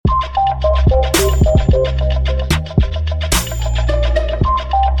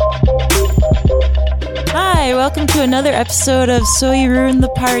welcome to another episode of So You Ruined the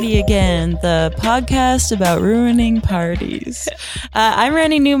Party Again, the podcast about ruining parties. I'm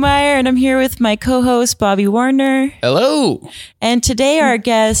Randy Newmeyer, and I'm here with my co-host, Bobby Warner. Hello. And today our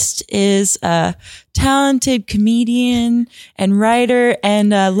guest is a talented comedian and writer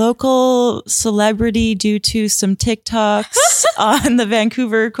and a local celebrity due to some TikToks on the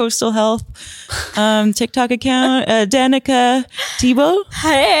Vancouver Coastal Health TikTok account, Danica Thibeault.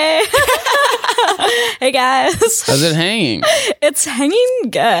 Hey. Hey guys. How's it hanging? It's hanging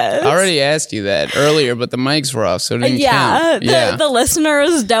good. I already asked you that earlier, but the mics were off, so it didn't count. The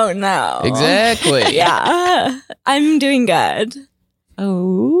listeners don't know. Exactly. Yeah. I'm doing good.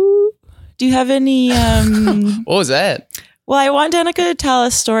 Oh. Do you have any... What was that? Well, I want Danica to tell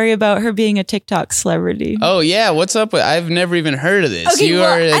a story about her being a TikTok celebrity. Oh, yeah. What's up with... I've never even heard of this. Okay, you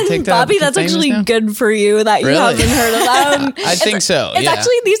well, are a and TikTok Bobby, that's famous actually now? good for you that you Really? haven't heard of them. I think so, It's yeah.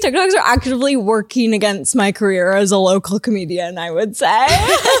 actually, these TikToks are actively working against my career as a local comedian, I would say.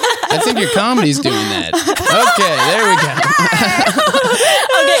 I think your comedy's doing that. Okay, there we go.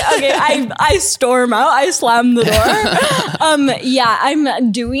 Okay. I storm out. I slam the door. Yeah,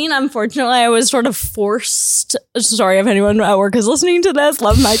 unfortunately, I was sort of forced. Sorry if anyone at work is listening to this.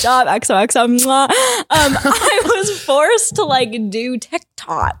 Love my job. XOXO. Mwah. I was forced to do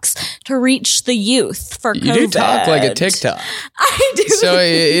TikToks to reach the youth for COVID. You do talk like a TikTok. I do. So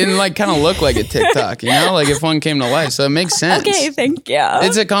it kind of look like a TikTok, like if one came to life. So it makes sense. Okay, thank you.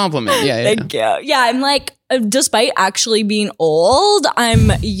 It's a compliment. Yeah. Thank you. Yeah, I'm despite actually being old, I'm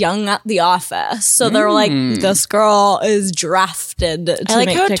young at the office. So they're like, this girl is drafted to I like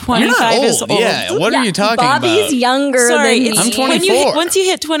make how TikToks. 25 is old. Yeah, what are you talking Bobby's about? younger Sorry, than me. I'm 24. Once you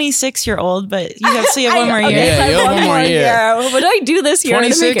hit 26, you're old, but you have one more year. Okay, Yeah, so you have one more year. What do I do this year to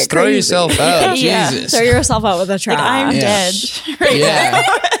make 26, it throw crazy? yourself out. Yeah. Jesus. Throw yourself out with a trash. I'm Yeah. dead. Yeah.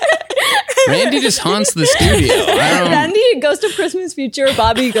 Randy just haunts the studio. Randy, Ghost of Christmas Future.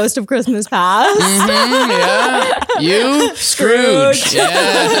 Bobby, Ghost of Christmas Past. Yeah. You, Scrooge.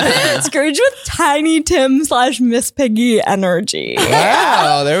 Yeah. Scrooge with Tiny Tim / Miss Piggy energy.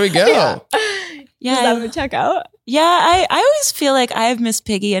 Wow, there we go. Yeah, Does that would check out? yeah. I always feel like I have Miss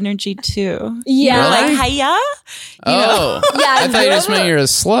Piggy energy too. Yeah. Really? Like, hiya. Oh. Yeah, I thought you just meant you're a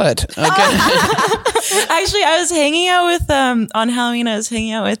slut. Okay. Actually, I was hanging out with on Halloween. I was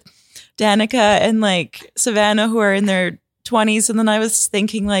hanging out with Danica and Savannah, who are in their 20s, and then I was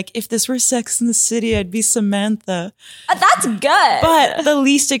thinking if this were Sex in the City, I'd be Samantha, That's good. but the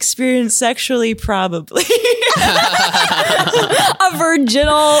least experienced sexually, probably. A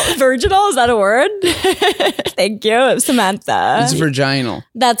virginal, is that a word? Thank you, Samantha. It's virginal.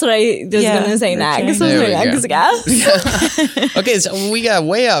 That's what I was Yeah, going to say next. virginal. There we My next go. guess. Okay, so we got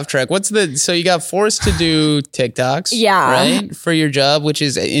way off track. So you got forced to do TikToks, Yeah. right? For your job, which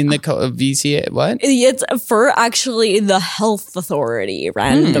is in the VCA, what? It's for actually the health authority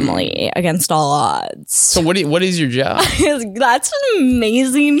randomly against all odds. So what is your job? That's an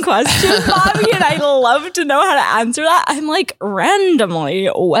amazing question, Bobby, and I'd love to know how to answer that. I'm randomly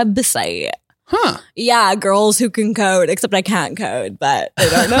website. Huh. Yeah, girls who can code, except I can't code, but they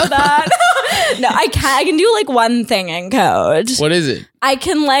don't know that. No, I can't. I can do one thing in code. What is it? I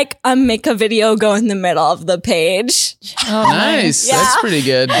can make a video go in the middle of the page. Oh, Nice. Yeah. That's pretty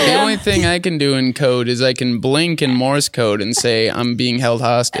good. The only thing I can do in code is I can blink in Morse code and say I'm being held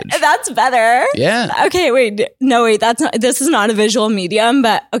hostage. That's better. Yeah. Okay, wait. No, wait. This is not a visual medium,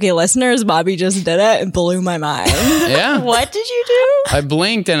 but okay, listeners, Bobby just did it. It blew my mind. Yeah. What did you do? I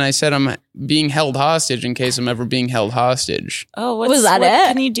blinked and I said I'm being held hostage in case I'm ever being held hostage. Oh, Was that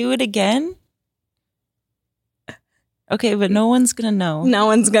it? Can you do it again? Okay, but no one's gonna know. No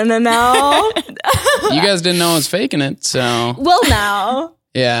one's gonna know. You guys didn't know I was faking it, so Well, now.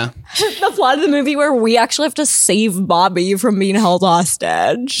 yeah. The plot of the movie where we actually have to save Bobby from being held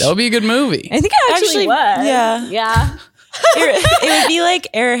hostage. That would be a good movie. I think I actually would. yeah. Yeah. It would be like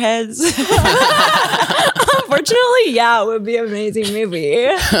Airheads. Unfortunately, yeah, it would be an amazing movie.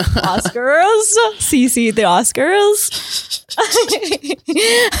 Oscars. CC the Oscars.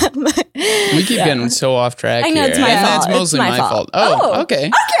 We keep getting so off track I know, here. it's my And fault. that's mostly It's my my fault. fault. Oh, okay.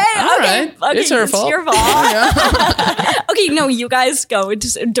 All right. It's her fault. Your fault. Okay, no, you guys go.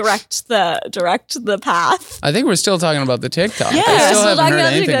 Just direct the path. I think we're still talking about the TikTok. Yeah, I we're still still haven't talking heard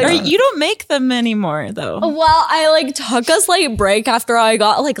about anything TikTok. about it. You don't make them anymore, though. Well, I took a slight break after I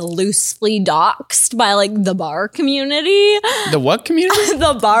got loosely doxxed by the bar community. The what community?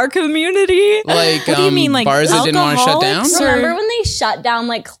 The bar community. Like, What do you mean, like bars that didn't want to shut down? alcoholics? Remember when they shut down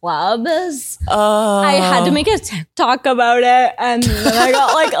clubs? Oh. I had to make a TikTok about it, and then I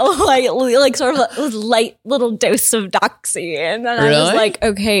got lightly, like sort of a light little dose of doxy. And then I was Really? like,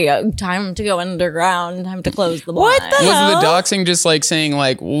 okay, time to go underground, time to close the blind. What the hell? Wasn't the doxing just like saying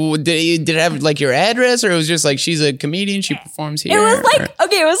like, did it have like your address, or it was just like she's a comedian, she performs here? It was like,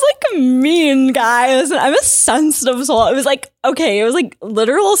 okay, it was like mean, guys. I'm a sensitive soul. It was like, okay, it was like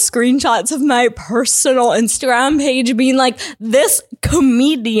literal screenshots of my personal Instagram page being like, this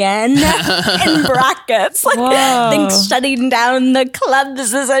comedian in brackets. Like, Whoa. thinks shutting down the club,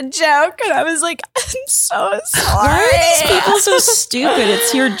 this is a joke. And I was like, I'm so sorry. Why are these people so stupid?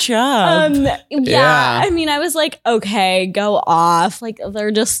 It's your job. Yeah. I mean, I was like, okay, go off. Like,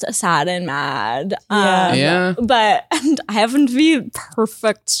 they're just sad and mad. Yeah. Yeah. But I happen to be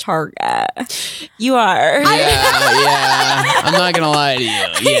perfect target. You are. yeah. I'm not gonna lie to you.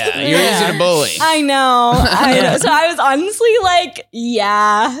 Yeah, you're easy to bully. I know. So I was honestly like,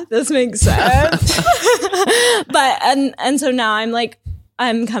 yeah, this makes sense. But and so now I'm like,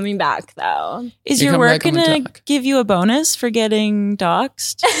 I'm coming back though. Is You your come work back and we going to talk. give you a bonus for getting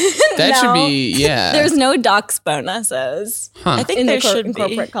doxxed? That should No. be, yeah. There's no dox bonuses I think in there the should be.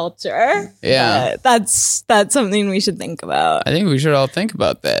 corporate culture. Yeah. But that's something we should think about. I think we should all think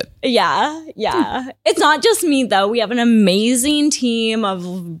about that. Yeah. It's not just me though. We have an amazing team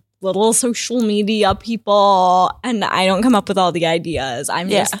of little social media people, and I don't come up with all the ideas. I'm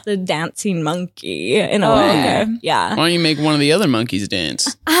Yeah. just the dancing monkey in a Oh, way. okay. Yeah. Why don't you make one of the other monkeys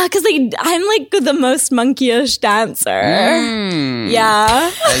dance? Because I'm like the most monkeyish dancer. Yeah.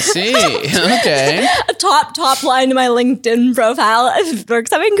 I see. Okay. A top line to my LinkedIn profile.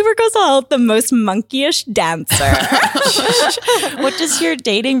 Works at Vancouver Coastal Health, the most monkeyish dancer. What does your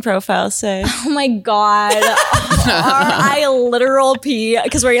dating profile say? Oh my God. R.I. literal P.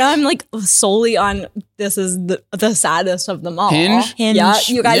 Because right now I'm like solely on, this is the saddest of them all. Hinge? Yeah,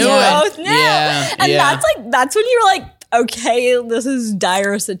 you guys Knew both it. know. Yeah, And yeah. that's when you're like, okay, this is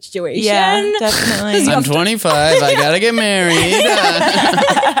dire situation. Yeah, definitely. I'm 25. I gotta get married.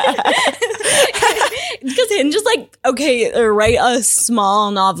 Because Hinge is like, okay, write a small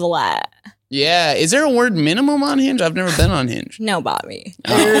novelette. Yeah. Is there a word minimum on Hinge? I've never been on Hinge. No, Bobby.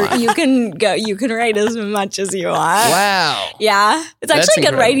 You can write as much as you want. Wow. Yeah. It's That's actually a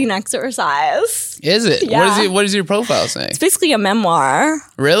good incredible. writing exercise. Is it? Yeah. What does your profile say? It's basically a memoir.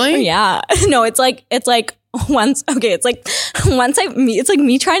 Really? Yeah. No, it's like it's like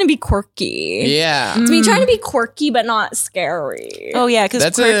me trying to be quirky. Yeah. It's me trying to be quirky but not scary. Oh, yeah, because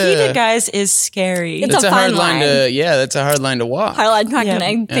That's quirky a- to guys is scary. It's That's a a hard fine line line. that's a hard line to walk. Highlight track, Yeah. and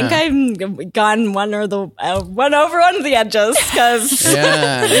I think I've gone one over one of the edges because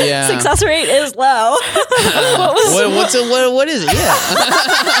Yeah. success rate is low. What is it? Yeah.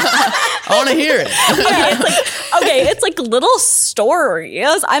 I want to hear it. It's like little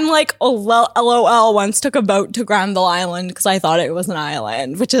stories. I'm like, oh, well, LOL once took a boat to Granville Island because I thought it was an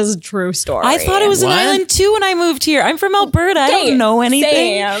island, which is a true story. I thought it was What? an island too when I moved here. I'm from Alberta. I don't know anything.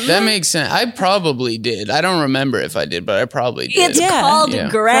 Same. That makes sense. I probably did. I don't remember if I did, but I probably did. It's Yeah. called Yeah.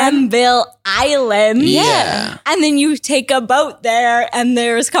 Granville Island. Yeah. And then you take a boat there and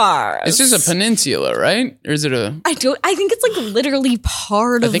there's cars. It's just a peninsula, right? Or is it a? I think it's like literally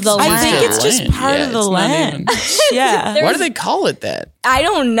part of the it's land. I think it's just land. part Yeah, of the it's not land. Yeah. Why do they call it that? I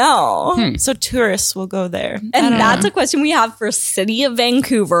don't know. So tourists will go there. And that's a question we have for City of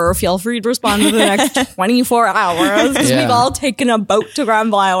Vancouver. Feel free to respond in the next 24 hours. 'Cause Yeah. We've all taken a boat to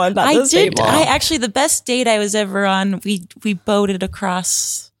Granville Island at I this did. table. I actually, the best date I was ever on, we boated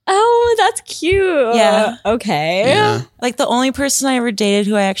across. Oh, that's cute. Yeah. Okay. Yeah. Like the only person I ever dated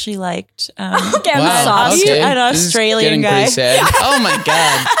who I actually liked. Okay, I'm Wow. sorry. Okay. An This is Australian getting guy. pretty sad. Oh my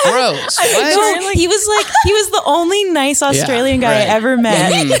god, gross. What? No, he was the only nice Australian guy right. I ever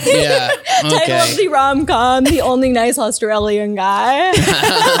met. Yeah. Title of Okay. the rom-com, The Only Nice Australian Guy.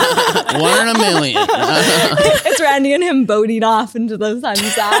 1 in a million. It's Randy and him boating off into the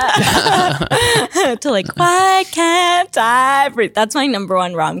sunset. To like, why can't I? Breathe. That's my number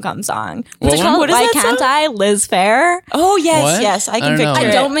one rom-com song. What What's it one? called? What is Why that Can't song? I? Liz Fair. Oh yes, What? yes, I I can don't know. picture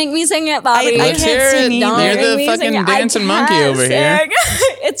And it. don't make me sing it, Bobby. I Let's can't hear sing it. either. You're Don't the make me fucking sing it. dancing I monkey can't over here. sing.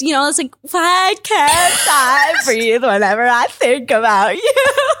 It's, it's like, why can't I breathe whenever I think about you?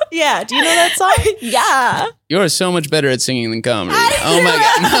 Yeah, do you know that song? Yeah. You're so much better at singing than comedy. Oh my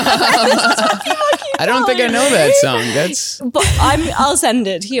god. I don't think I know that song. That's But I'll send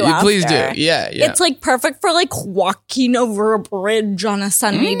it to you. please do. after. Yeah. It's like perfect for like walking over a bridge on a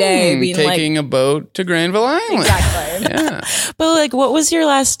sunny day, being taking a boat to Granville Island. like, exactly. Yeah. But like, what was your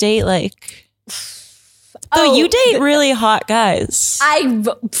last date like? Oh, you date really hot guys.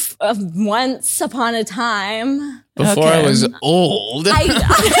 Once upon a time, Before I was old.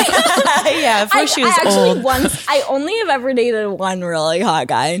 Yeah, before she was old. I only have ever dated one really hot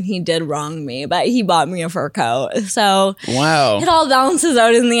guy, and he did wrong me, but he bought me a fur coat. So Wow. it all balances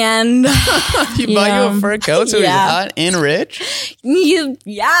out in the end. He bought you a fur coat so he's Yeah. hot and rich?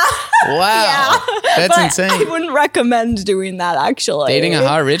 Yeah. Wow. That's But insane. I wouldn't recommend doing that, actually. Dating a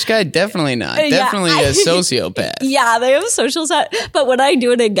hot rich guy? Definitely not. Yeah, Definitely a sociopath. Yeah, they have social set. But would I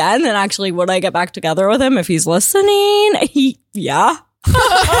do it again? And actually, would I get back together with him if he's listening? Yeah.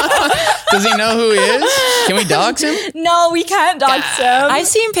 Does he know who he is? Can we dox him? No, we can't dox him. I've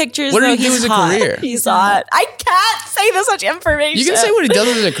seen pictures. What did though, he do he's as a hot. career? He's hot. I can't say this much information. You can say what he does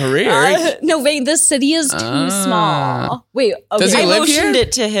as a career. No, wait, this city is too small. Wait, okay. Does he I live motioned here?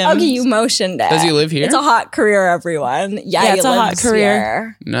 it to him. Okay, you motioned it. Does he live here? It's a hot career, everyone. Yeah, he it's a hot lives career.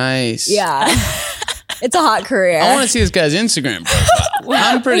 here. Nice. Yeah. It's a hot career. I want to see this guy's Instagram profile.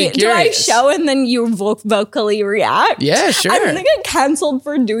 I'm pretty Wait, curious. do I show and then you vocally react? Yeah, sure. I'm gonna get canceled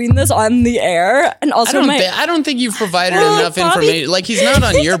for doing this on the air, and also I don't think you've provided Well, enough Bobby- information. Like, he's not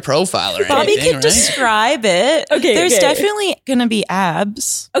on your profile or Bobby anything, could right? describe it. Okay, There's okay. definitely gonna be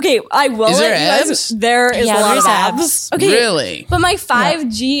abs. Okay, I will. Is there let you guys- abs? There is Yeah, a lot there's of abs. abs. Okay, Really? but my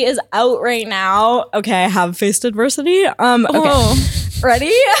 5G is out right now. Okay, I have faced adversity. Okay, Oh.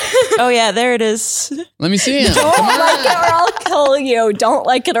 ready? Oh yeah, there it is. Let me see him. Don't like it or I'll kill you. Don't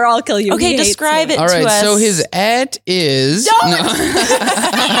like it or I'll kill you. Okay, He hates describe me. it All to right, us. so his at is... No.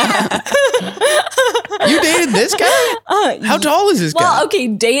 You dated this guy? How tall is this guy? Well, okay,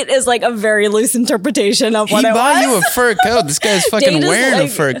 date is like a very loose interpretation of He what it bought was. you a fur coat. This guy's fucking Date is wearing a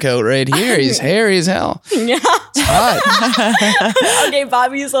like- fur coat right here. He's hairy as hell. Yeah. It's hot. Okay,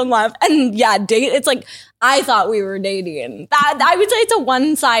 Bobby's on left. And yeah, date, it's like, I thought we were dating. That I would say it's a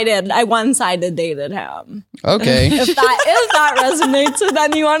one-sided dated him. Okay. If that resonates with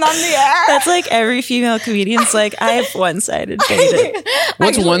anyone on the air. That's like every female comedian's like, I have one-sided dated.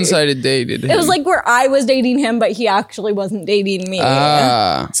 What's Actually, one-sided dated? It was like where I was dating him, but he actually wasn't dating me.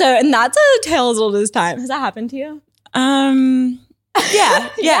 Ah. So, and that's a tale as old as time. Has that happened to you?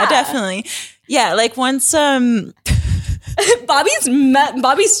 Yeah, definitely. Yeah, like once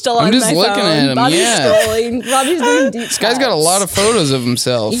Bobby's still on I'm just my looking phone. at him, Bobby's yeah. scrolling. Bobby's doing deep This guy's got a lot of photos of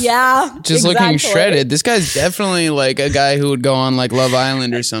himself. Yeah. Just looking shredded. This guy's definitely like a guy who would go on like Love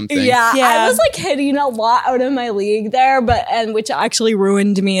Island or something. Yeah, Yeah. I was like hitting a lot out of my league there, and which actually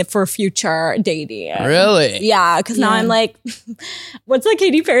ruined me for future dating. Really? Yeah, because now Yeah. I'm like, what's that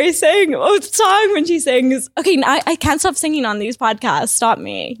Katy Perry saying? Oh, the song when she sings. Okay, now I can't stop singing on these podcasts. Stop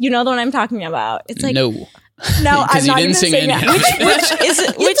me. You know the one I'm talking about. It's like No. no, I'm Because you not didn't gonna sing sing any it. of it. which is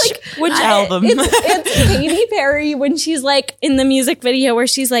it, which album? It's Katy Perry when she's like in the music video where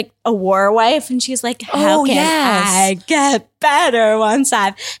she's like a war wife and she's like, how Oh, can yes. I get better once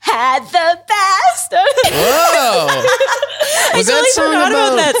I've had the best? Whoa. Was that totally song forgot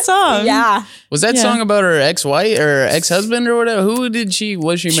about that song. Yeah. Was that Yeah. song about her ex-wife or ex-husband or whatever? Who was she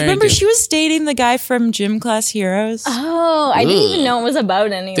married Remember, to? she was dating the guy from Gym Class Heroes. Oh, I didn't even know it was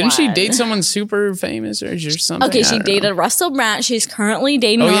about anyone. Didn't she date someone super famous or just something? Okay, I she don't dated know. Russell Brand. She's currently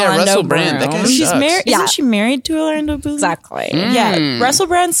dating Oh, yeah, Orlando Russell Brand. That guy Bloom. She's sucks. married. Yeah. Isn't she married to Orlando Bloom? Exactly. Yeah, Russell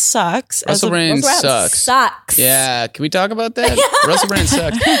Brand sucks. Russell Brand sucks. Sucks. Yeah, can we talk about that? Russell Brand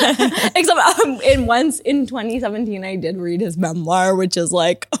sucks. Except in 2017, I did read his memoir, which is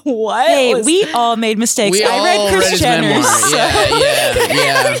like, what? Hey, was- we all made mistakes. We I all read Kris his Jenner's. memoir.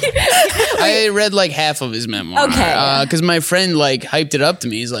 Yeah. I read like half of his memoir. Okay. Because my friend like hyped it up to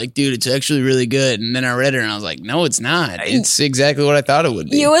me. He's like, dude, it's actually really good. And then I read it and I was like, no, it's not. It's exactly what I thought it would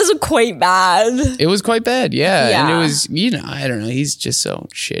be. It was quite bad. It was quite bad, yeah. And Yeah. it was, I don't know. He's just so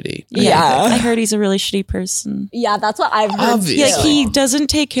shitty. Yeah. I heard he's a really shitty person. Yeah, that's what I've heard. Obvious. Like, he doesn't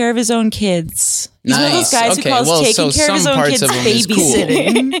take care of his own kids. He's one of those Nice. guys Okay, who calls well, taking so care of his some own parts kids of him is cool.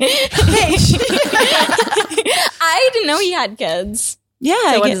 babysitting. I didn't know he had kids. Yeah.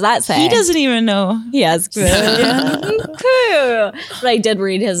 So what does that say? He doesn't even know. He has kids. Cool. But I did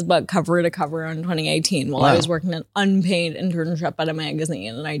read his book cover to cover in 2018 while I Wow. was working an unpaid internship at a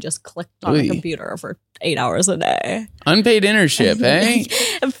magazine, and I just clicked on Oy. a computer for 8 hours a day. Unpaid internship, eh?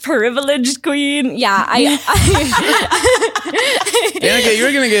 Privileged queen. Yeah, Danica,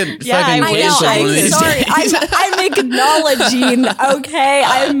 you're going to get Yeah, fucking I know, canceled one of I'm these sorry. days. I'm acknowledging, okay?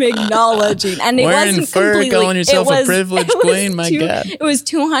 I'm acknowledging. And it Wearing wasn't fur, completely. calling yourself it a was- privileged it was queen? My God. It was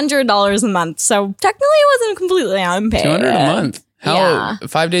 $200 a month. So technically it wasn't completely unpaid. 200 a month. How? Yeah.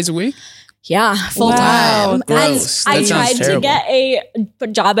 5 days a week? Yeah, full Wow, time. gross. And That I sounds tried to terrible. get a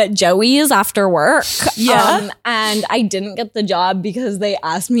job at Joey's after work. Yeah. And I didn't get the job because they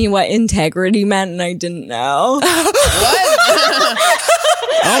asked me what integrity meant and I didn't know. What?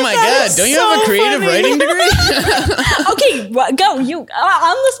 Oh my God. Don't you have a creative writing degree? Okay, go. You on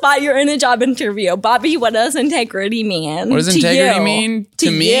the spot. You're in a job interview. Bobby, what does integrity mean? What does to integrity you? mean?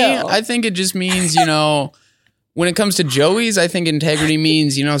 To me, I think it just means, when it comes to Joey's, I think integrity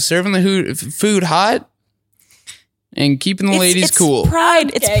means, serving the food hot and keeping the ladies it's cool. Pride.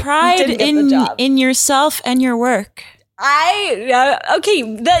 Okay, It's pride didn't get the job. in yourself and your work.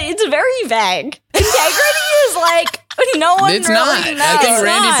 It's very vague. Integrity is like no one It's really not. knows. I think It's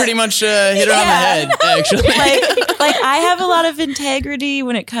Randy not. pretty much hit it on the head, actually. Like I have a lot of integrity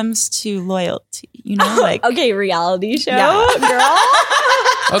when it comes to loyalty. Okay, reality show Yeah. girl.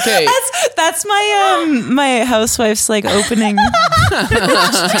 Okay. That's my my housewife's opening.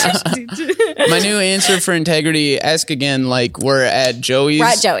 My new answer for integrity, ask again, we're at Joey's. We're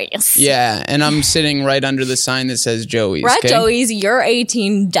at Joey's. Yeah, and I'm sitting right under the sign that says Joey's. We're at okay? Joey's. You're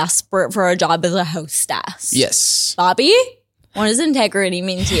 18, desperate for a job as a hostess. Yes. Bobby, what does integrity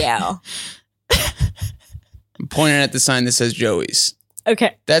mean to you? I'm pointing at the sign that says Joey's.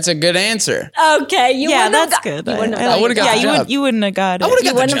 Okay. That's a good answer. Okay. That's good. You wouldn't have I would've got the job. You wouldn't have got it. I would have got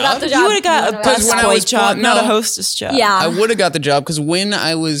the wouldn't have got job. the job. You would have got a Because when I busboy was job, no. not a hostess job. Yeah. I would have got the job because when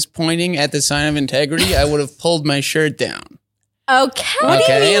I was pointing at the sign of integrity, I would have pulled my shirt down. Okay.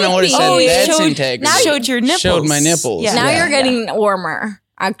 Okay, and I would have said you that's showed- integrity. now Showed your nipples. Showed my nipples. Yeah. Now Yeah. you're getting warmer,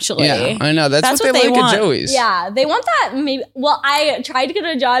 actually. Yeah, I know. That's That's what what they they like want. at Joey's. Yeah, they want that. Maybe. Well, I tried to get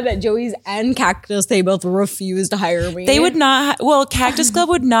a job at Joey's and Cactus. They both refused to hire me. They would not. Cactus Club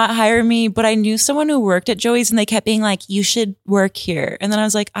would not hire me, but I knew someone who worked at Joey's, and they kept being like, "You should work here." And then I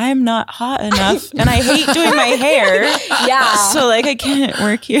was like, "I'm not hot enough, and I hate doing my hair, Yeah. so I can't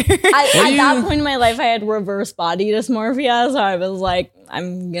work here." At that point in my life, I had reverse body dysmorphia, so I was like,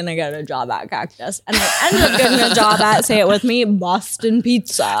 I'm gonna get a job at Cactus, and I ended up getting a job at, say it with me, Boston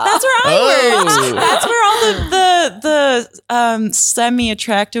Pizza. That's where I worked. That's where all the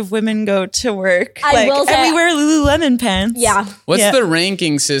semi-attractive women go to work. I will say- and we wear Lululemon pants. Yeah. What's Yeah. the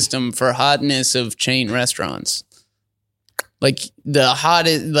ranking system for hotness of chain restaurants? The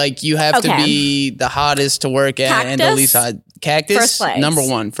hottest, you have to Okay. be the hottest to work at and the Cactus? least hot. Cactus, First place. number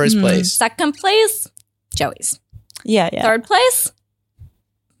one, first place. Second place, Joey's. yeah. Third place,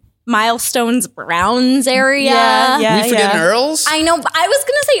 Milestones Browns area. Yeah. we forgetting Earl's? I know. But I was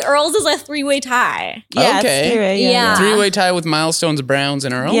gonna say Earl's is a three-way tie. Yeah, Okay. it's three-way, Yeah. Three-way tie with Milestones, Browns,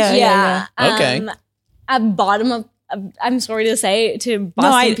 and Earl's? Yeah. Okay. At bottom of, I'm sorry to say, to No,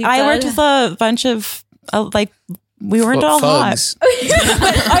 Boston Pizza. I worked with a bunch of we weren't all Thugs.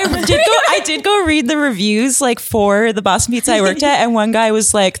 hot. I did go read the reviews for the Boston Pizza I worked at, and one guy was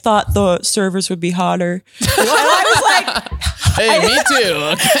thought the servers would be hotter. And I was like, Hey, me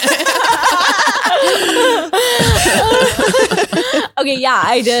too. Okay, yeah,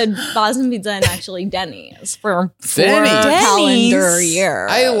 I did Boston Pizza and actually Denny's for 4 Denny's. calendar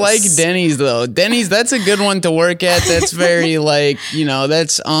years. I like Denny's though. Denny's, that's a good one to work at. That's very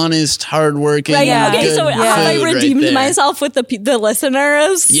that's honest, hardworking. Right, Yeah. okay, so good have I food right redeemed there. myself with the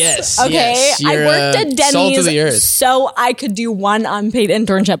listeners? Yes, Okay, yes. I You're, worked at Denny's salt of the earth. so I could do one unpaid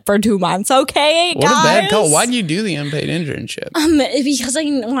internship for 2 months. Okay, What guys? a bad call. Why'd you do the unpaid internship? Because I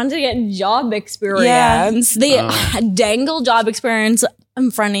wanted to get job experience. They dangle job experience in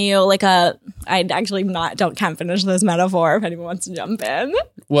front of you can't finish this metaphor if anyone wants to jump in.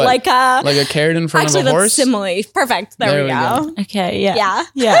 What? Like a carrot in front actually of a horse? that's simile. Perfect. There we go. okay, yeah. Yeah.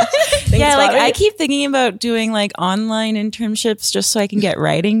 Yeah. Yeah, Bobby. I keep thinking about doing online internships just so I can get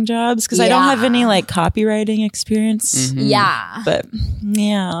writing jobs because I don't have any copywriting experience. Yeah. But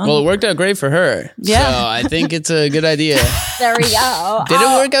yeah. Well, it worked out great for her. Yeah. So I think it's a good idea. There we go. Did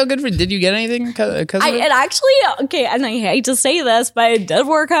it work out good for you? Did you get anything? It actually, okay, and I hate to say this, but it did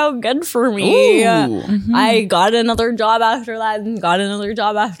work out good for me. Ooh. I got another job after that and got another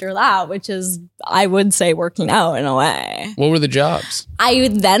job after that, which is, I would say, working out in a way. What were the jobs? I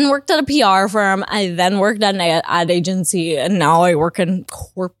then worked at a PR firm. I then worked at an ad agency, and now I work in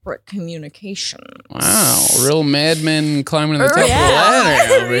corporate communication. Wow. Real madman climbing to the top Yeah. of the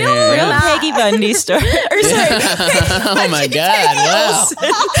ladder over here. Real Yeah. Peggy Bundy story. Or sorry. Oh my God. Wow.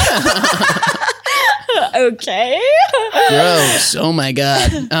 Okay. Gross. Oh my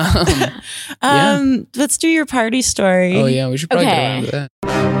God. Let's do your party story. Oh yeah, we should probably Okay. get around to that.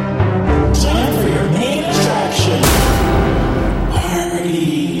 Time for your main attraction.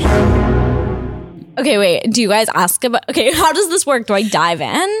 Party. Okay, wait. Do you guys ask about? Okay, how does this work? Do I dive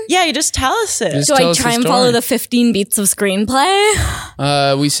in? Yeah, you just tell us it. Just Do tell I us try the and story. follow the 15 beats of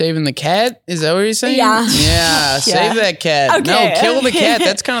screenplay? We saving the cat? Is that what you're saying? Yeah. Yeah. Save that cat. Okay. No, kill the cat.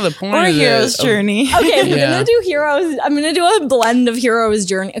 That's kind of the point Or of hero's the journey. Okay, I'm Yeah. gonna do heroes. I'm gonna do a blend of hero's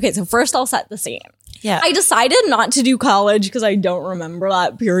journey. Okay, so first I'll set the scene. Yeah. I decided not to do college because I don't remember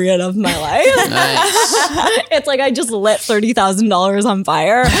that period of my life. Nice. It's like I just lit $30,000 on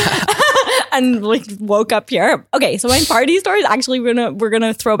fire and like woke up here. Okay, so my party story is actually we're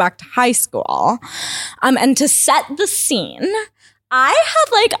gonna throw back to high school. And to set the scene, I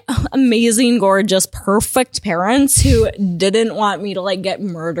had like amazing, gorgeous, perfect parents who didn't want me to like get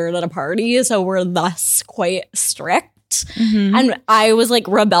murdered at a party, so were thus quite strict. And I was like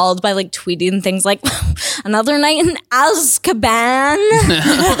rebelled by like tweeting things like another night in Azkaban,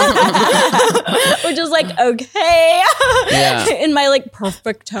 which is like, okay, Yeah. in my like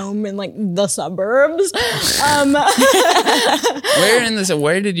perfect home in like the suburbs.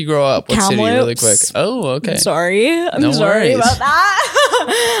 Where did you grow up? What city really quick? Kamloops. Oh, okay. I'm sorry No worries. about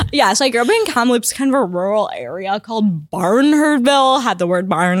that. Yeah, so I grew up in Kamloops, kind of a rural area called Barnhardville, had the word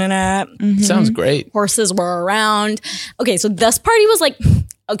barn in it. Sounds great. Horses were around. Okay, so this party was like,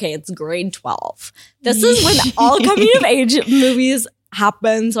 okay, it's grade 12. This is when all coming of age movies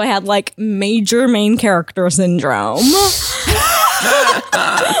happen. So I had like major main character syndrome. You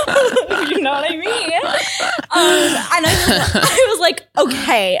know what I mean? And I was like,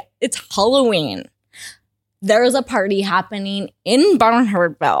 okay, it's Halloween. There's a party happening in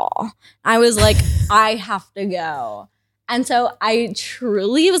Barnhardville. I was like, I have to go. And so I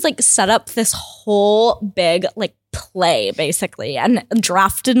truly was like set up this whole big like play basically and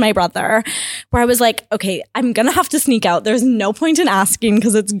drafted my brother where I was like, okay, I'm gonna have to sneak out. There's no point in asking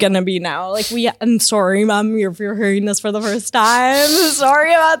because it's gonna be now. Like I'm sorry, Mom, if you're hearing this for the first time.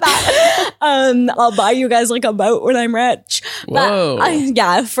 Sorry about that. I'll buy you guys like a boat when I'm rich. Whoa.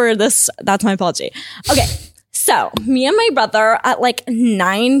 But for this, that's my apology. Okay. So me and my brother at like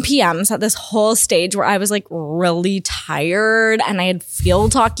 9 p.m. at this whole stage where I was like really tired and I had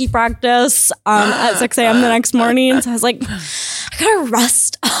field hockey practice at 6 a.m. the next morning. So I was like, I gotta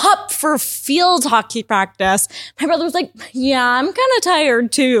rest up for field hockey practice. My brother was like, yeah, I'm kind of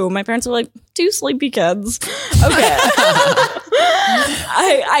tired too. My parents were like, 2 sleepy kids. Okay.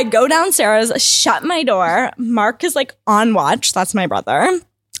 I go downstairs, shut my door. Mark is like on watch. That's my brother.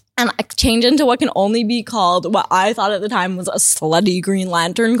 And I change into what can only be called what I thought at the time was a slutty Green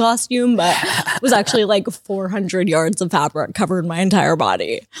Lantern costume, but was actually like 400 yards of fabric covered my entire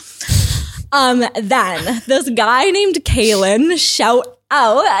body. Then this guy named Kalen, shout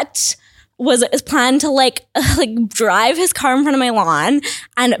out, is planned to like drive his car in front of my lawn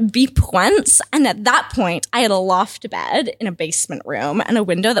and beep once. And at that point, I had a loft bed in a basement room and a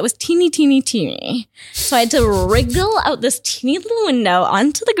window that was teeny, teeny, teeny. So I had to wriggle out this teeny little window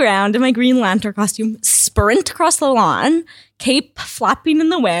onto the ground in my Green Lantern costume, sprint across the lawn, cape flapping in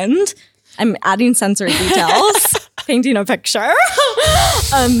the wind. I'm adding sensory details. Painting a picture.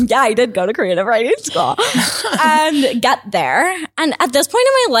 Yeah, I did go to creative writing school and get there. And at this point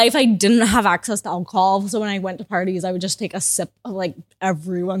in my life, I didn't have access to alcohol. So when I went to parties, I would just take a sip of like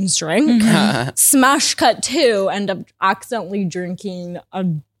everyone's drink. Smash cut 2, end up accidentally drinking a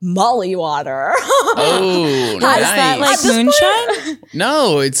Molly water. Oh, Is that nice. like moonshine?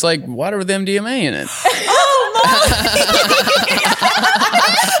 No, it's like water with MDMA in it.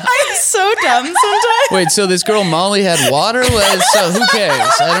 I'm so dumb sometimes. Wait, so this girl Molly had water? So who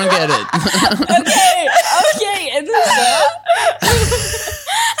cares? I don't get it. Okay.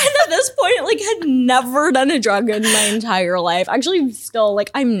 And at this point, like, had never done a drug in my entire life. Actually, still,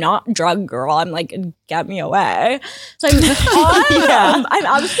 like, I'm not drug girl. I'm like, get me away. So I'm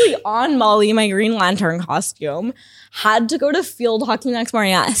absolutely on Molly, my Green Lantern costume. Had to go to field hockey next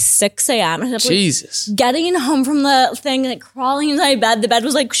morning at 6 a.m. Jesus. Getting home from the thing, like, crawling into my bed. The bed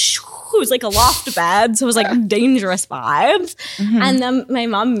was like, it was like a loft bed, so it was like dangerous vibes. And then my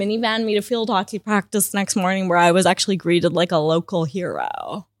mom minivanned me to field hockey practice next morning where I was actually greeted like a local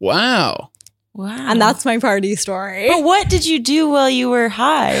hero. Wow. And that's my party story. But what did you do while you were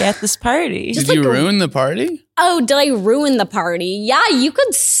high at this party? Did you ruin the party? Oh, did I ruin the party? Yeah, you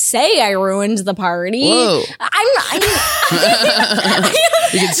could say I ruined the party. Whoa.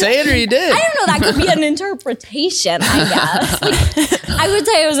 You can say it or you did. I don't know. That could be an interpretation, I guess. Like, I would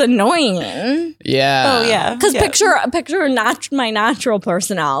say it was annoying. Yeah. Oh, yeah. Because Yeah. picture my natural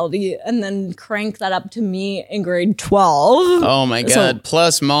personality and then crank that up to me in grade 12. Oh my God.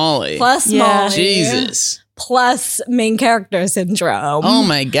 Plus Molly. Plus Yeah. Molly. Jesus. Plus main character syndrome. Oh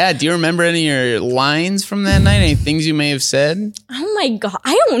my God. Do you remember any of your lines from that night? Any things you may have said? Oh my God.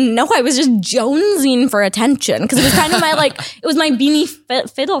 I don't know. I was just jonesing for attention because it was kind of my it was my Beanie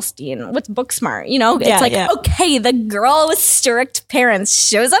Fiddlestein with Booksmart, you know? It's okay, the girl with strict parents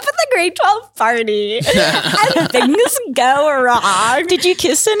shows up at the grade 12 party and things go wrong. Did you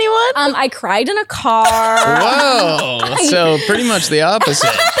kiss anyone? I cried in a car. Whoa. So pretty much the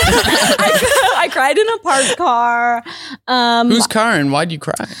opposite. I cried in a parked car. Whose car and why'd you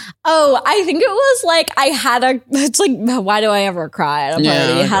cry? Oh, I think it was like it's like, why do I ever cry at a party?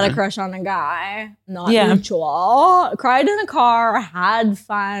 Yeah, Had a okay. crush on a guy, not Yeah. mutual. Cried in a car, had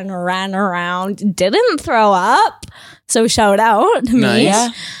fun, ran around, didn't throw up. So shout out to me.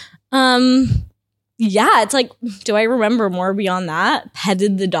 Nice. Yeah, it's like, do I remember more beyond that?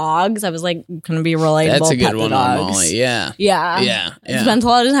 Petted the dogs. I was like, gonna be relatable. That's a good pet the one on dogs. Molly. Yeah. Yeah. Yeah. Yeah. Spent a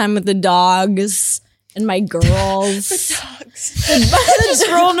lot of time with the dogs and my girls. Just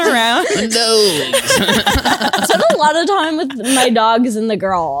rolling around. No. Spent a lot of time with my dogs and the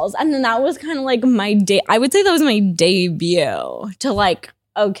girls. And then that was kind of like my I would say that was my debut to like,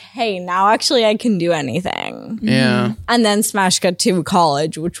 okay, now actually I can do anything. Yeah. And then smash cut to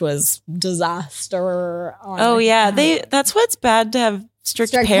college, which was disaster. Oh yeah, that's what's bad to have strict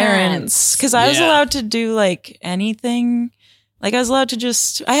Strict parents. Because I was Yeah. allowed to do like anything. Like I was allowed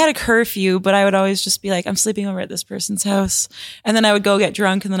to I had a curfew, but I would always just be like, I'm sleeping over at this person's house. And then I would go get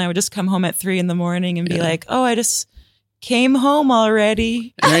drunk and then I would just come home at 3 a.m. and be like, oh, I just came home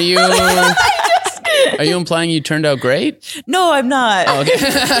already. And are you implying you turned out great? No, I'm not. Okay.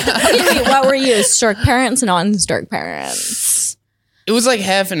 Wait, what were you? Strict parents, non-strict parents? It was like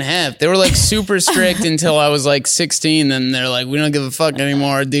half and half. They were like super strict until I was like 16. Then they're like, we don't give a fuck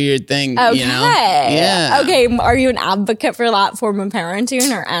anymore. Do your thing. Okay. You know? Yeah. Okay, are you an advocate for that form of parenting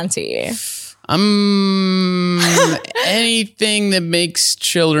or anti? Anything that makes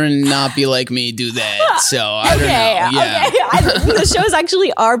children not be like me, do that. So I don't know. Yeah. Okay. The show's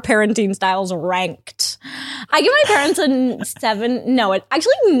actually our parenting styles ranked. I give my parents a 7. No,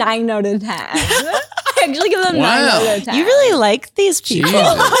 actually 9 out of 10. I actually give them 9 Wow. out of 10. You really like these people.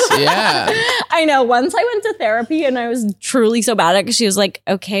 Jesus. Yeah. I know. Once I went to therapy and I was truly so bad at it because she was like,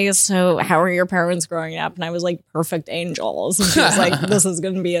 okay, so how are your parents growing up? And I was like, perfect angels. And she was like, this is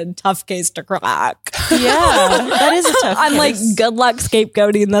going to be a tough case to crack. Yeah, that is a tough I'm like, case. good luck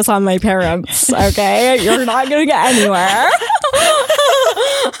scapegoating this on my parents. Okay. You're not going to get anywhere.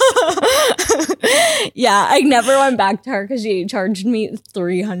 Yeah. I never went back to her because she charged me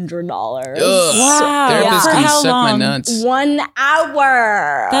 $300. Ugh. Wow. Therapists For can how suck my long? nuts. 1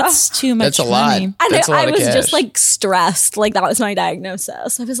 hour. That's too much That's a lot. money. And That's a lot I of was cash. just like stressed. Like that was my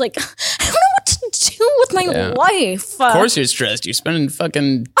diagnosis. I was like, I don't know what to do with my Yeah. life. Of course you're stressed. You're spending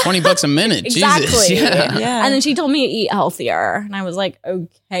fucking $20 a minute. Exactly. Jesus. Yeah. Yeah. And then she told me to eat healthier. And I was like,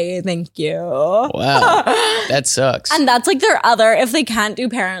 okay, thank you. Wow. That sucks. And that's like their other, if they can't do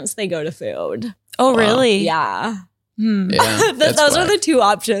parents, they go to food. Oh, really? Yeah. Yeah. Those are the 2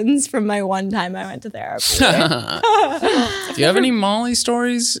 options from my one time I went to therapy. Do you have any Molly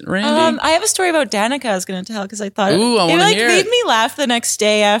stories, Randy? I have a story about Danica I was going to tell because I thought Ooh, I it wanna like hear made it. me laugh the next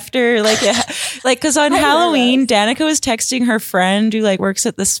day after because on Halloween Danica was texting her friend who like works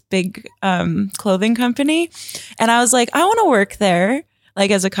at this big clothing company, and I was like, I want to work there like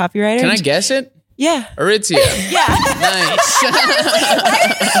as a copywriter. Can I guess it? Yeah. Aritzia. Yeah. Nice.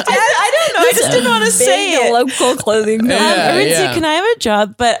 I don't know. I just didn't want to say Big it. local clothing company. Yeah, Aritzi, yeah. can I have a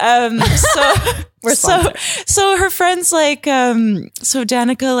job? But so her friend's like, so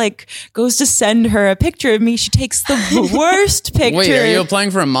Danica like goes to send her a picture of me. She takes the worst picture. Wait, are you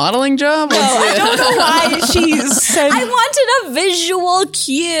applying for a modeling job? I don't know why she's sent. I wanted a visual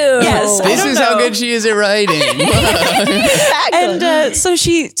cue. Yes. I This don't is how know. good she is at writing. And so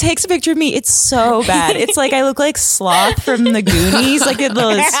she takes a picture of me. It's so bad. It's like I look like Sloth from the Goonies. Like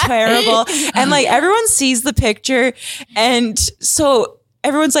it's terrible. And like everyone sees the picture, and so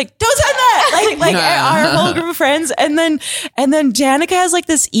everyone's like, "Don't send that!" Like our whole group of friends. And then Danica has like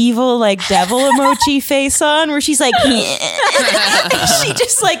this evil like devil emoji face on, where she's like, she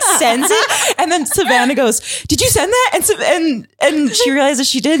just like sends it. And then Savannah goes, "Did you send that?" And she realizes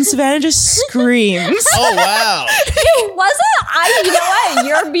she did. And Savannah just screams. Oh, wow. It wasn't. You know what?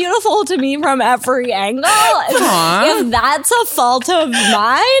 You're beautiful to me from every angle. If that's a fault of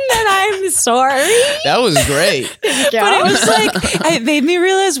mine, then I'm sorry. That was great. But it was like, it made me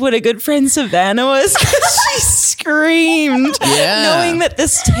realize what a good friend Savannah was because she screamed, Yeah. knowing that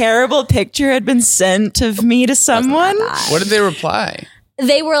this terrible picture had been sent of me to someone. What did they reply?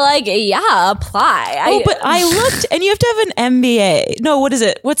 They were like, yeah, apply. Oh, but I looked, and you have to have an MBA. No, what is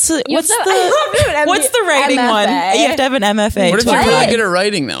it? What's the You have to have an what's the writing MFA. one? You have to have an MFA. What if you're What? really good at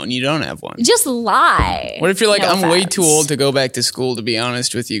writing, though, and you don't have one? just lie. What if you're like, No I'm way offense. too old to go back to school, to be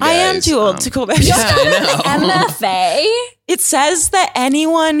honest with you guys? I am too old to go back. Yeah, I know. MFA. It says that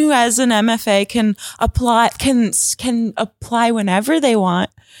anyone who has an MFA can apply whenever they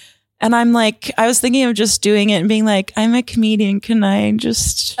want. And I'm like, I was thinking of just doing it and being like, I'm a comedian. Can I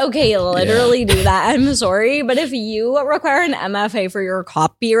just? Okay, literally do that. I'm sorry, but if you require an MFA for your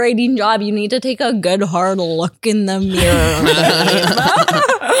copywriting job, you need to take a good hard look in the mirror.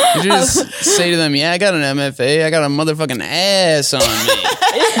 You just say to them, yeah, I got an MFA. I got a motherfucking ass on me.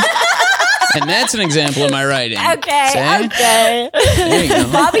 And that's an example of my writing. Okay. There you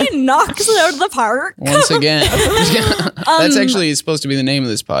go. Bobby knocks it out of the park. Once again. That's actually supposed to be the name of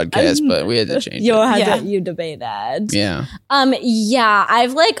this podcast, but we had to change it. You debated. Yeah. Yeah,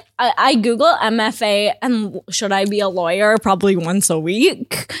 I've like I Google MFA and should I be a lawyer probably once a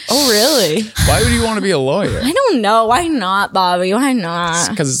week. Oh, really? Why would you want to be a lawyer? I don't know. Why not, Bobby? Why not?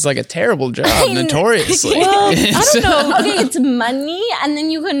 Because it's like a terrible job, notoriously. Well, I don't know. Okay, it's money, and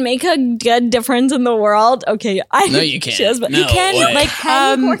then you can make a good difference in the world. Okay, No, you can't. But No You can way. like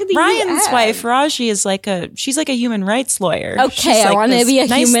Can you work at the Ryan's UN? wife Raji is like she's like a human rights lawyer. Okay, She's I like want to this be a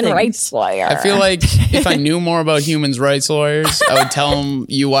nice human thing. rights lawyer. I feel like if I knew more about human rights lawyers, I would tell them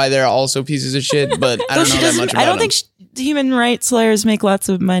why they're also pieces of shit, but I don't know that much about I don't them. think human rights lawyers make lots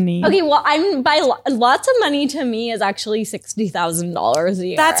of money. Okay, well, I'm by lots of money to me is actually $60,000 a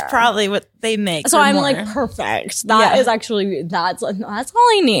year. That's probably what they make. so. or I'm more. like perfect. That is Yeah. actually that's all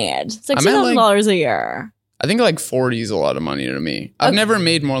I need. $60,000 a year. I think like 40 is a lot of money to me. I've never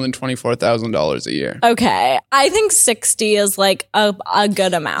made more than $24,000 a year. Okay, I think 60 is like a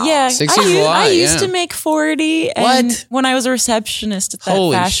good amount. Yeah, 60 is a lot, I used yeah. to make 40. And What? when I was a receptionist at that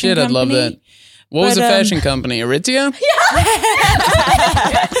Holy fashion shit, I'd love company. that. What was But, the fashion company? Aritzia?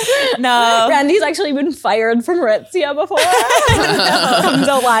 No, Randy's actually been fired from Ritzia before. Comes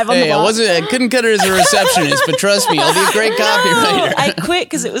out live on the Hey, blog. I couldn't cut her as a receptionist, but trust me, I'll be a great copywriter. I quit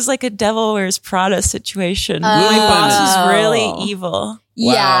because it was like a Devil Wears Prada situation. My Really boss fun. was really evil.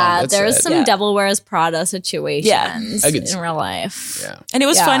 Yeah, that's there's sad. some Yeah. Devil Wears Prada situations I could in see real life. Yeah. And it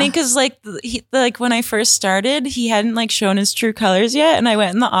was Yeah. funny because like when I first started, he hadn't like shown his true colors yet. And I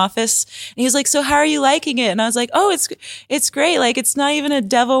went in the office and he was like, "So how are you liking it?" And I was like, "Oh, it's great. Like it's not even a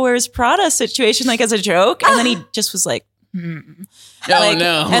Devil Wears Prada situation, like as a joke." And then he just was like, Oh, like,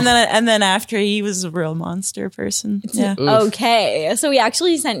 no. And then after he was a real monster person. Yeah. Oof. Okay, so we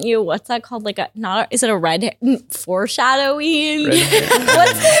actually sent you what's that called? Like is it a red foreshadowing? Red herring.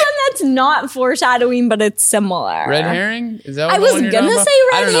 What's the one that's not foreshadowing but it's similar? Red herring? Is that what I the was one you're gonna talking say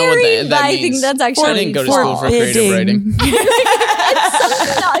about? red I don't know what herring, that but I means. think that's I actually didn't go to school for creative Forbidding. writing.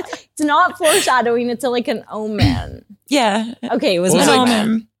 It's not foreshadowing. It's like an omen. Yeah. Okay, it was What an was it?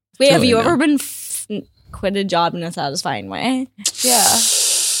 omen. Wait, have Totally you no. ever been quit a job in a satisfying way? Yeah.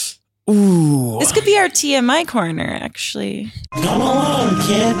 Ooh. This could be our TMI corner, actually. Come along,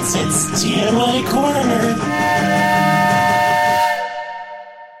 kids. It's TMI Corner.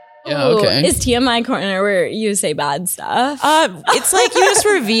 Yeah, okay. Is TMI corner where you say bad stuff? It's like you just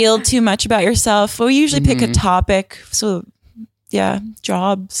revealed too much about yourself. We usually pick a topic. So, yeah,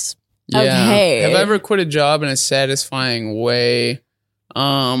 jobs. Yeah. Okay. Have I ever quit a job in a satisfying way?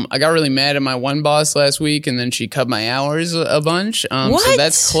 I got really mad at my one boss last week, and then she cut my hours a bunch. So What?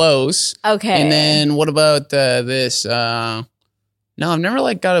 that's close. Okay. And then what about this? No, I've never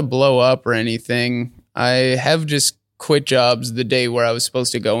like got to blow up or anything. I have just quit jobs the day where I was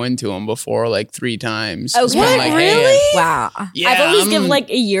supposed to go into them before, like 3 times. It's been What? like, Really? Hey, Wow. Yeah, I've always give I'm-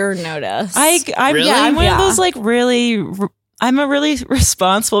 like a year notice. I'm Really? yeah, I'm one Yeah. of those like really. I'm a really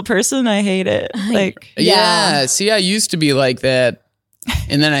responsible person. I hate it. Like, yeah. See, I used to be like that.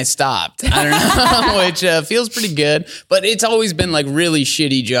 And then I stopped. I don't know, which feels pretty good. But it's always been like really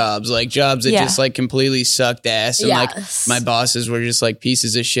shitty jobs, like jobs that Yeah. just like completely sucked ass. And Yes. like my bosses were just like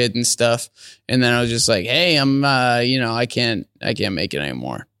pieces of shit and stuff. And then I was just like, hey, I'm, I can't make it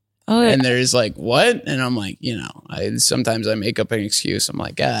anymore. oh, And there's like, what? And I'm like, sometimes I make up an excuse. I'm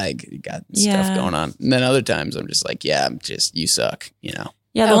like, I got Yeah. stuff going on. And then other times I'm just like, yeah, you suck, yeah.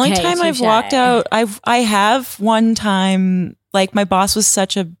 The only Okay, time I've touche. walked out, I have one time. Like my boss was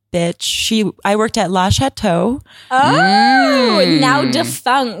such a bitch. I worked at La Chateau. Oh, now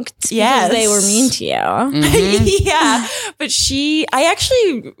defunct. Because Yes. they were mean to you. Mm-hmm. Yeah, but I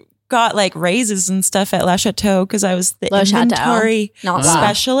actually got like raises and stuff at La Chateau because I was the La Chateau. inventory Not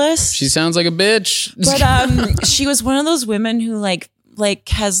specialist. She sounds like a bitch. But she was one of those women who like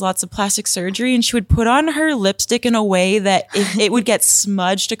has lots of plastic surgery, and she would put on her lipstick in a way that it would get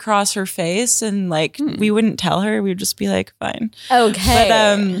smudged across her face, and like we wouldn't tell her. We would just be like, fine. Okay.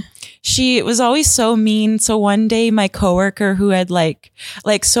 But she was always so mean. So one day my coworker who had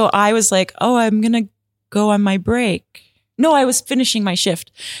so I was like, oh, I'm gonna go on my break. No, I was finishing my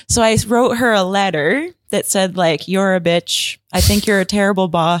shift. So I wrote her a letter that said like, you're a bitch. I think you're a terrible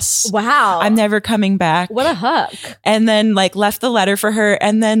boss. Wow. I'm never coming back. What a hook. And then like left the letter for her.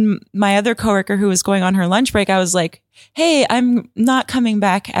 And then my other coworker who was going on her lunch break, I was like, hey, I'm not coming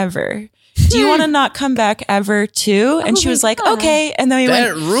back ever. Do you want to not come back ever too? And she was like, okay. And then we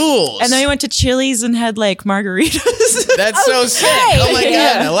That went, rules. and then we went to Chili's and had like margaritas. That's so sick. Oh my God.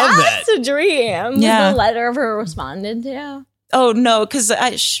 I love that. That's a dream. Yeah. Was the letter of her responded to? Oh no, because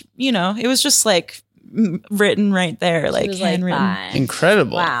it was just like written right there, She like was like, handwritten. fine.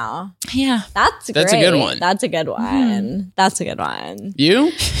 Incredible. Wow. Yeah, That's a great. good one. That's a good one. That's a good one.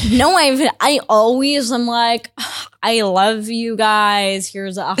 You? No, I always am like, I love you guys.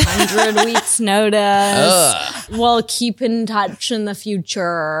 Here's 100 weeks notice. We'll keep in touch in the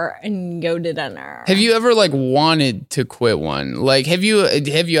future and go to dinner. Have you ever like wanted to quit one? Like, have you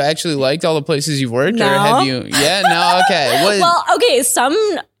actually liked all the places you've worked, No. or have you? Yeah, no, okay. What? Well,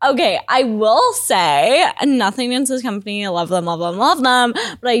 okay, I will say, nothing against this company. I love them.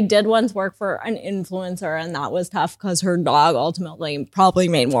 But I did once work for an influencer, and that was tough because her dog ultimately probably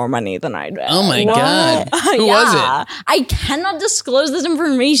made more money than I did. Oh my God. Who was it? I cannot disclose this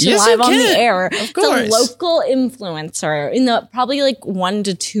information Yes, live you on the can. air. Of course. It's a local influencer in the probably like 1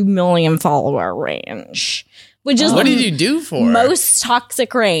 to 2 million follower range, which is What the did you do for her? most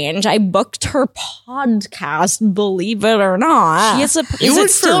toxic range. I booked her podcast, believe it or not. Yes, You is worked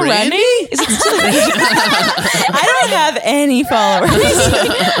it still for Randy? running? Is it still I don't have any followers.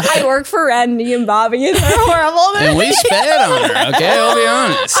 I work for Randy and Bobby, and they're horrible. And we spat on her. Okay, I'll be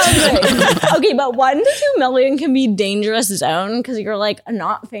honest. Okay, but 1 to 2 million can be dangerous zone because you're like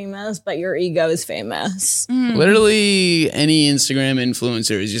not famous, but your ego is famous. Literally, any Instagram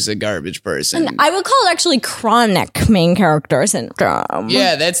influencer is just a garbage person. I would call it actually chronic main character syndrome.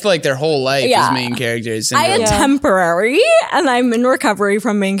 Yeah, that's like their whole life Yeah. is main characters. I had syndrome. temporary, and I'm in recovery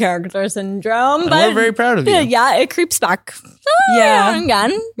from main character syndrome. But we're very proud of you. Yeah, it creeps back. Yeah.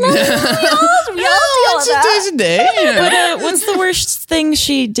 Again. Once or twice a day. Yeah. What's the worst thing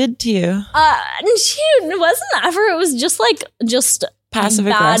she did to you? She wasn't ever. It was just Passive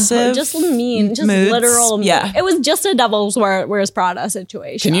bad, aggressive, just mean, just moods? literal. Mean. Yeah. It was just a Devil's Wears Prada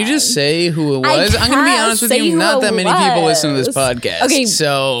situation. Can you just say who it I was? I'm going to be can't honest with say you. who Not that it many people listen to this was. podcast. Okay,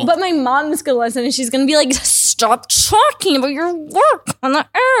 So, But my mom's gonna listen, and she's gonna be like, "Stop talking about your work on the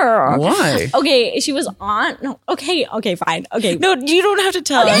air." why? Okay, she was on. No, okay, fine. Okay, No, you don't have to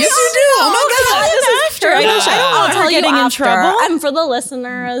tell us. Yes, you do. Oh my God. This is after. I don't I'll want her tell you getting in after. trouble. And for the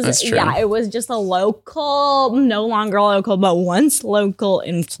listeners, That's true. yeah, it was just a local, no longer local, but once local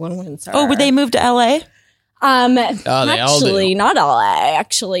influencer. Oh, would they move to LA? they all actually, do. not LA,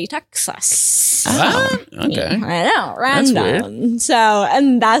 actually Texas. What? Okay. I know, That's random. So,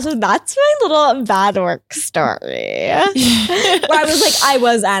 and that's my little bad work story. Where I was like, I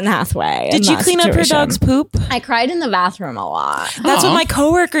was Anne Hathaway. in Did you that clean up your situation. dog's poop? I cried in the bathroom a lot. That's what my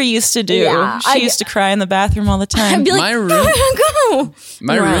coworker used to do. Yeah, She used to cry in the bathroom all the time. I'd be like, My room- go.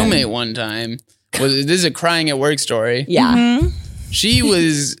 My Right. roommate one time this is a crying at work story. Yeah. She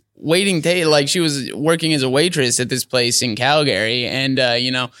was waiting she was working as a waitress at this place in Calgary, and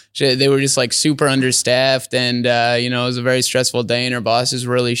they were just like super understaffed, and it was a very stressful day, and her boss is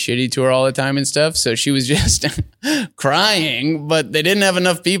really shitty to her all the time and stuff, so she was just crying, but they didn't have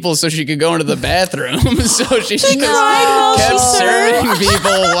enough people so she could go into the bathroom. So she just kept serving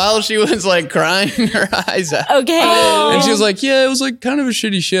people while she was like crying her eyes out. Okay. And she was like, yeah, it was like kind of a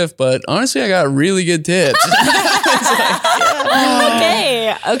shitty shift, but honestly, I got really good tips.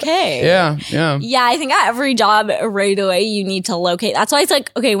 Okay. Yeah. Yeah, I think at every job right away you need to locate. That's why it's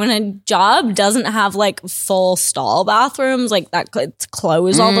like, okay, when a job doesn't have like full stall bathrooms, like that it's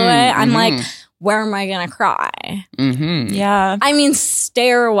closed all the way, I'm like, where am I gonna cry? Yeah. I mean,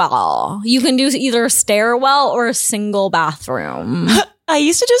 stairwell. You can do either stairwell or a single bathroom. I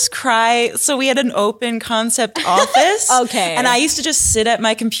used to just cry. So we had an open concept office. Okay. And I used to just sit at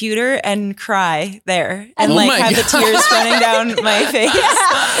my computer and cry there and Oh like my have the God. tears running down my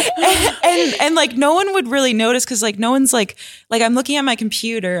face. And like no one would really notice because like no one's like I'm looking at my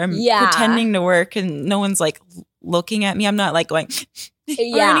computer. I'm Yeah. pretending to work and no one's like looking at me. I'm not like going or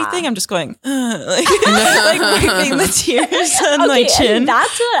anything. I'm just going like wiping the tears on my Okay, chin. and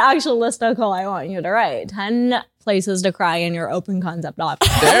that's an actual listicle I want you to write. 10 places to cry in your open concept office.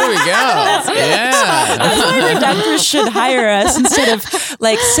 There we go. Yeah. That's why reductors should hire us instead of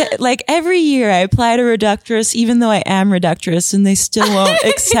like every year I apply to Reductress, even though I am Reductress, and they still won't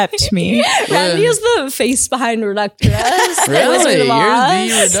accept me. Randy is the face behind Reductress. The Really? Wizard of Oz.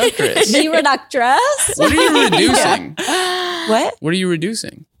 You're the reductress. The Reductress. What are you reducing? What? What are you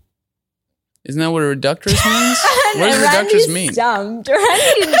reducing? Isn't that what a reductress means? What does reductress mean? Stumped.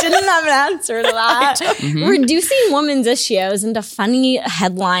 Randy didn't have an answer to that. Reducing women's issues into funny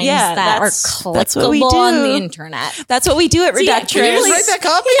headlines Yeah, that are that's what we clickable on do. the internet. That's what we do at Can you Reductress. just write that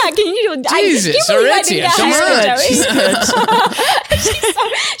copy? Yeah, can you do it? Jesus, I can't Aritzia,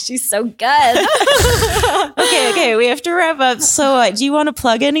 She's so good. Okay, we have to wrap up. So, do you want to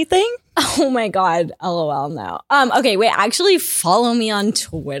plug anything? Oh my god, LOL no. Okay, wait, actually follow me on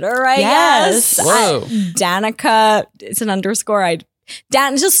Twitter, I Yes. guess. Whoa. Danica, it's an underscore.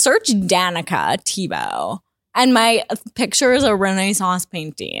 Just search Danica Tebow. And my picture is a Renaissance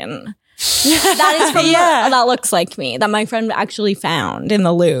painting. That is from that looks like me, that my friend actually found in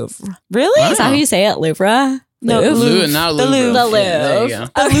the Louvre. Really? Is that how you say it? Louvre? No, Louvre? Louvre, not The Louvre. Louvre. The Yeah,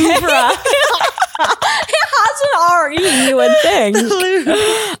 there you Louvre. go. The Louvre. It has an R-E, you would think.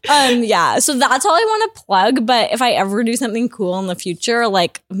 Yeah, so that's all I want to plug. But if I ever do something cool in the future,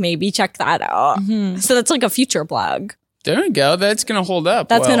 like maybe check that out. So that's like a future plug. There we go. That's going to hold up.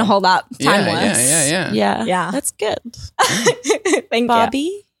 That's well. gonna hold up. Timeless. Yeah. Yeah. That's good. Thank Bobby?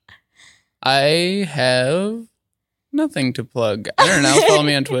 you. I have nothing to plug. I don't know. Follow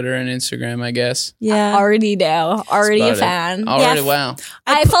me on Twitter and Instagram, I guess. Yeah. Already do. Already a About it. fan. Already, Yeah. wow.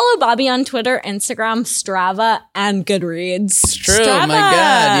 I follow Bobby on Twitter, Instagram, Strava, and Goodreads. It's true. Strava. My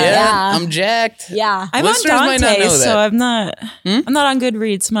God. Yeah. I'm jacked. Yeah. I'm Listeners on might not Dante, know that. so I'm not on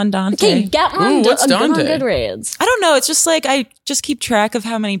Goodreads. I'm on Dante. Okay, get on, Ooh, what's get on Dante? Goodreads. I don't know. It's just like I just keep track of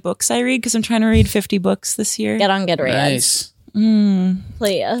how many books I read because I'm trying to read 50 books this year. Get on Goodreads. Nice.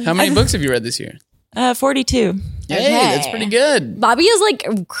 Please. How many books have you read this year? 42. Hey, that's pretty good. Bobby is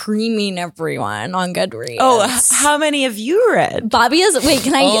like creaming everyone on Goodreads. Oh, how many have you read? Bobby is. Wait,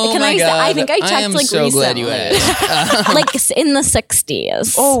 can I? Oh can my I? God. I think I checked am like so recently. glad you asked. Like in the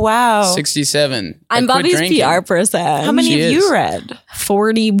 60s. Oh, wow. 67. I I'm quit Bobby's drinking. PR person. How many She have is. you read?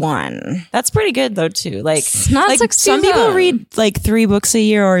 41. That's pretty good though too. Like, not like 67. some people read like 3 books a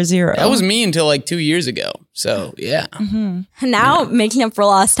year or 0. That was me until like 2 years ago. So, yeah. Now making up for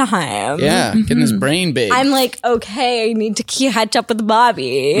lost time. Yeah. Getting this brain big. I'm like, okay, I need to catch up with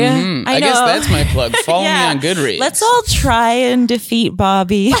Bobby. I guess know. that's my plug. Follow Yeah. me on Goodreads. Let's all try and defeat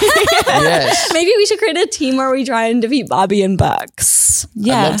Bobby. Yes. Maybe we should create a team where we try and defeat Bobby in books.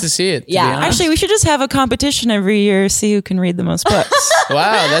 Yeah. I'd love to see it. To Yeah. be honest. Actually, we should just have a competition every year, see who can read the most books.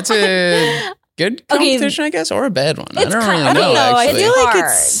 Wow, that's a good Okay. competition, I guess, or a bad one. I It's don't kind- really I know. don't know, I Actually. feel like hard.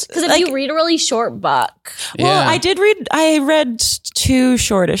 it's- because if like- you read a really short book, Well, Yeah. I read 2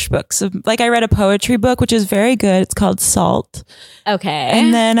 shortish books. Like I read a poetry book, which is very good. It's called Salt. okay,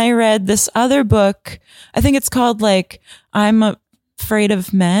 And then I read this other book. I think it's called like I'm Afraid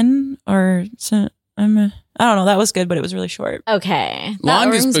of Men or so, I don't know. That was good, but it was really short. okay, that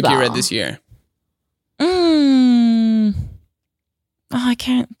Longest rings book you bell. read this year? Oh, I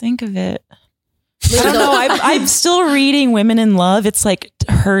can't think of it. Wait, I don't so- know. I'm still reading Women in Love. It's like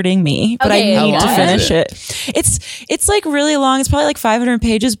hurting me, but Okay, I need How to long finish is it. It's like really long. It's probably like 500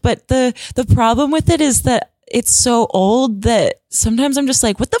 pages. But the problem with it is that it's so old that sometimes I'm just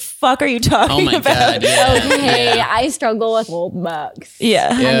like, what the fuck are you talking Oh my about? God. Yeah. Okay, Yeah. I struggle with old books.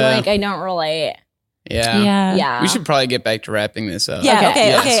 Yeah. Yeah. I'm like, I don't relate. Yeah. Yeah. Yeah, We should probably get back to wrapping this up. Yeah. Okay. Okay.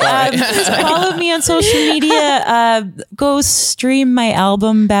 Yeah, Okay. sorry. Just follow me on social media. Go stream my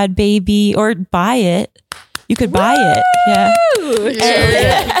album, Bad Baby, or buy it. You could buy it. Yeah.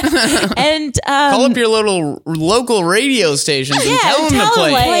 And Call up your local radio stations and tell them to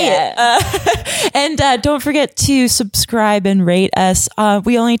play. it. And don't forget to subscribe and rate us.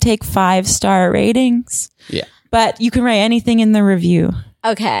 We only take 5-star ratings, Yeah. but you can write anything in the review.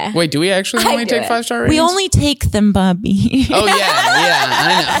 Okay, Wait, do we actually I only do take it. 5-star ratings? We only take them, Bobby. Oh, yeah,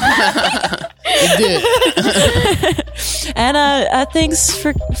 I know. It did. And thanks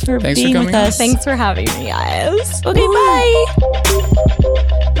for Thanks for being coming with on. us. thanks for having me, guys. Okay, bye.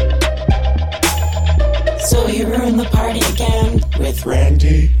 So you ruined the party again with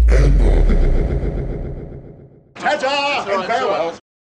Randy and Bobby. Ta-ta and farewell.